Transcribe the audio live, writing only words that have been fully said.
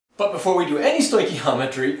But before we do any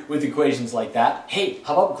stoichiometry with equations like that, hey,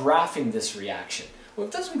 how about graphing this reaction? Well,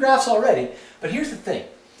 we've done some graphs already, but here's the thing.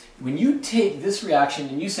 When you take this reaction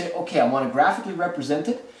and you say, okay, I want to graphically represent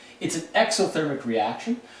it, it's an exothermic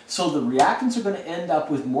reaction, so the reactants are going to end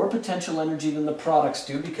up with more potential energy than the products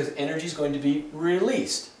do because energy is going to be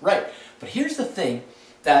released. Right, but here's the thing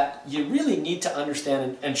that you really need to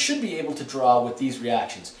understand and should be able to draw with these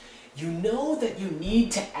reactions. You know that you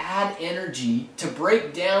need to add energy to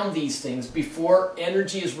break down these things before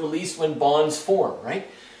energy is released when bonds form, right?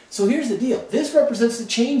 So here's the deal. This represents the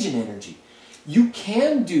change in energy. You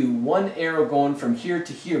can do one arrow going from here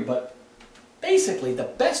to here, but basically the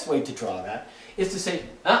best way to draw that is to say,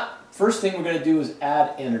 first thing we're going to do is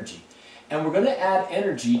add energy. And we're going to add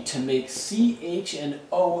energy to make CH and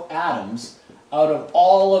O atoms out of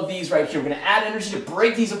all of these right here. We're going to add energy to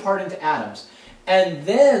break these apart into atoms. And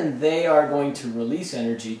then they are going to release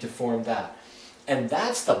energy to form that. And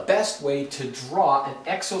that's the best way to draw an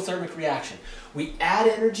exothermic reaction. We add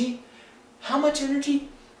energy. How much energy?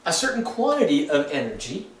 A certain quantity of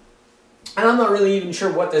energy. And I'm not really even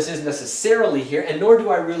sure what this is necessarily here, and nor do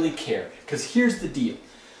I really care. Because here's the deal.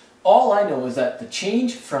 All I know is that the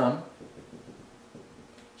change from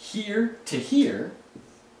here to here,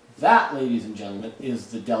 that, ladies and gentlemen, is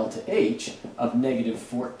the delta H of negative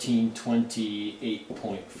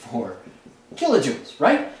 1428.4 kilojoules,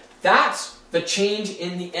 right? That's the change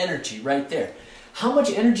in the energy right there. How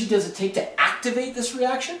much energy does it take to activate this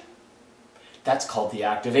reaction? That's called the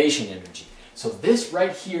activation energy. So this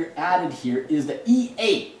right here, added here, is the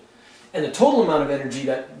EA. And the total amount of energy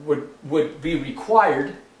that would be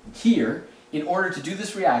required here in order to do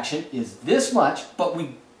this reaction is this much, but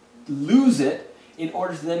we lose it in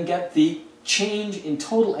order to then get the change in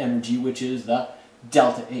total energy, which is the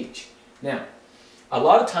delta H. Now, a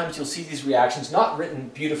lot of times you'll see these reactions not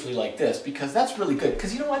written beautifully like this, because that's really good.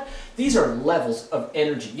 Because you know what? These are levels of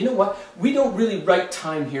energy. You know what? We don't really write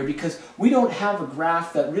time here because we don't have a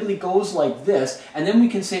graph that really goes like this, and then we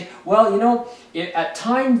can say, well, you know, at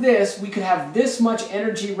time this, we could have this much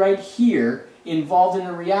energy right here involved in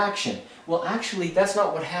the reaction. Well, actually, that's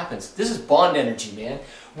not what happens. This is bond energy, man.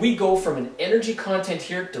 We go from an energy content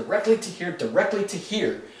here, directly to here, directly to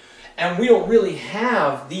here. And we don't really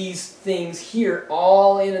have these things here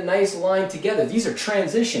all in a nice line together. These are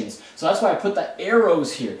transitions. So that's why I put the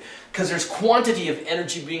arrows here. Because there's quantity of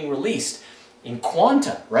energy being released in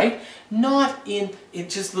quanta, right? Not in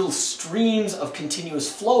just little streams of continuous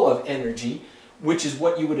flow of energy, which is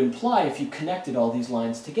what you would imply if you connected all these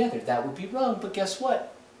lines together. That would be wrong, but guess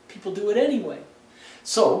what? People do it anyway.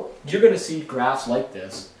 So you're going to see graphs like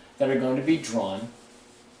this that are going to be drawn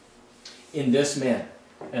in this manner.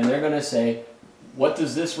 And they're going to say, what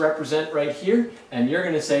does this represent right here? And you're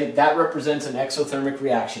going to say, that represents an exothermic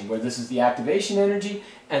reaction, where this is the activation energy,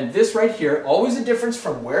 and this right here, always the difference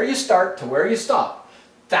from where you start to where you stop.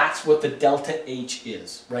 That's what the delta H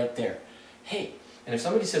is, right there. Hey, and if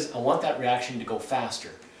somebody says, I want that reaction to go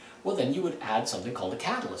faster, well then you would add something called a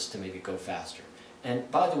catalyst to make it go faster.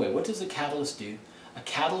 And by the way, what does a catalyst do? A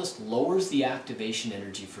catalyst lowers the activation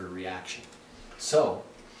energy for a reaction. So,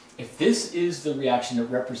 if this is the reaction that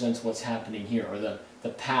represents what's happening here, or the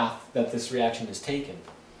path that this reaction has taken,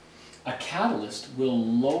 a catalyst will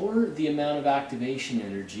lower the amount of activation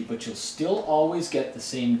energy, but you'll still always get the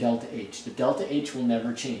same delta H. The delta H will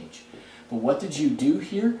never change. But what did you do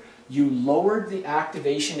here? You lowered the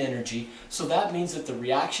activation energy, so that means that the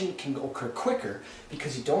reaction can occur quicker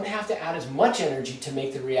because you don't have to add as much energy to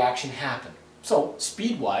make the reaction happen. So,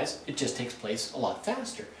 speed-wise, it just takes place a lot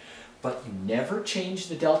faster. But you never change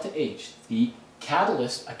the delta H. A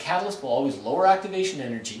catalyst will always lower activation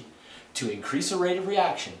energy to increase the rate of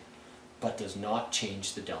reaction, but does not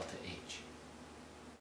change the delta H.